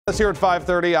Here at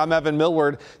 5:30, I'm Evan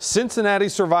Millward. Cincinnati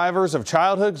survivors of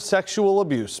childhood sexual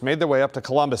abuse made their way up to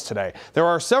Columbus today. There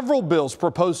are several bills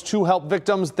proposed to help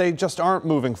victims. They just aren't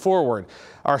moving forward.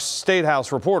 Our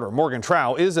statehouse reporter, Morgan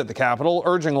Trow, is at the Capitol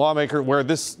urging lawmakers, where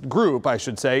this group, I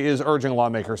should say, is urging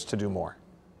lawmakers to do more.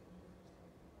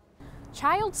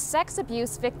 Child sex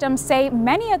abuse victims say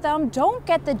many of them don't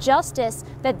get the justice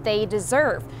that they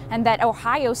deserve, and that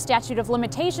Ohio's statute of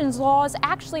limitations laws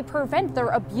actually prevent their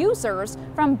abusers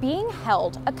from being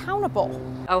held accountable.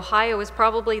 Ohio is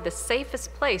probably the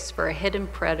safest place for a hidden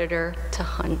predator to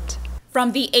hunt.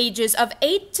 From the ages of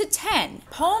 8 to 10,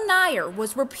 Paul Nyer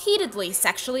was repeatedly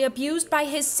sexually abused by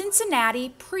his Cincinnati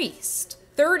priest.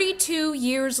 32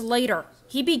 years later,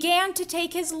 he began to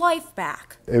take his life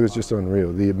back. It was just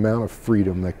unreal, the amount of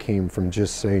freedom that came from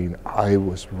just saying I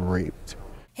was raped.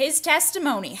 His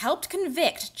testimony helped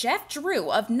convict Jeff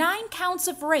Drew of 9 counts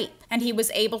of rape, and he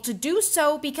was able to do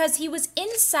so because he was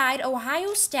inside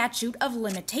Ohio's statute of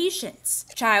limitations.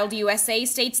 Child USA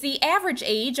states the average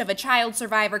age of a child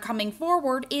survivor coming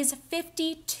forward is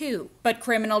 52, but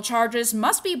criminal charges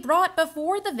must be brought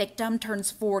before the victim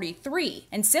turns 43,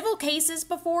 and civil cases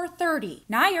before 30.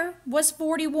 Nyer was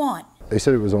 41. They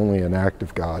said it was only an act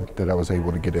of God that I was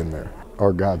able to get in there.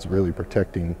 Our God's really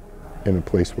protecting in a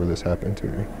place where this happened to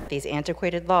me. These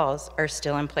antiquated laws are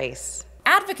still in place.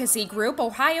 Advocacy group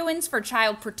Ohioans for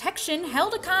Child Protection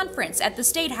held a conference at the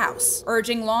Statehouse,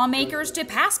 urging lawmakers to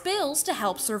pass bills to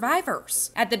help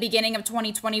survivors. At the beginning of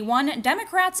 2021,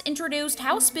 Democrats introduced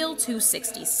House Bill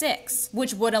 266,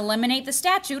 which would eliminate the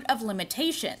statute of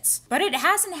limitations. But it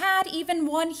hasn't had even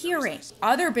one hearing.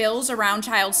 Other bills around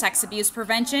child sex abuse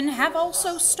prevention have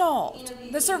also stalled.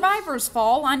 The survivors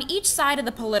fall on each side of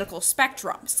the political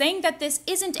spectrum, saying that this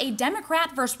isn't a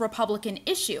Democrat versus Republican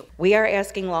issue. We are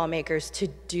asking lawmakers to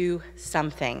do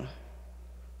something.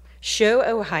 Show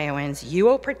Ohioans you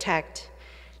will protect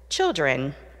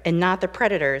children and not the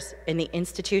predators in the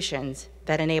institutions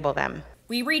that enable them.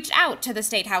 We reached out to the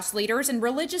Statehouse leaders and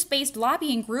religious-based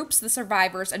lobbying groups the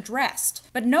survivors addressed,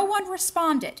 but no one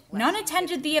responded. None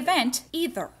attended the event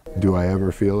either. Do I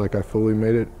ever feel like I fully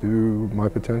made it to my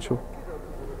potential?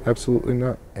 Absolutely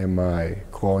not. Am I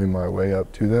clawing my way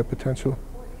up to that potential?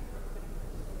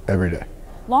 Every day.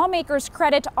 Lawmakers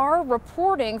credit our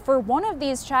reporting for one of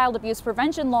these child abuse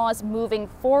prevention laws moving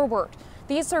forward.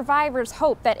 These survivors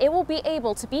hope that it will be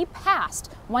able to be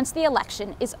passed once the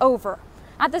election is over.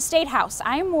 At the Statehouse,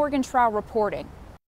 I am Morgan Trow reporting.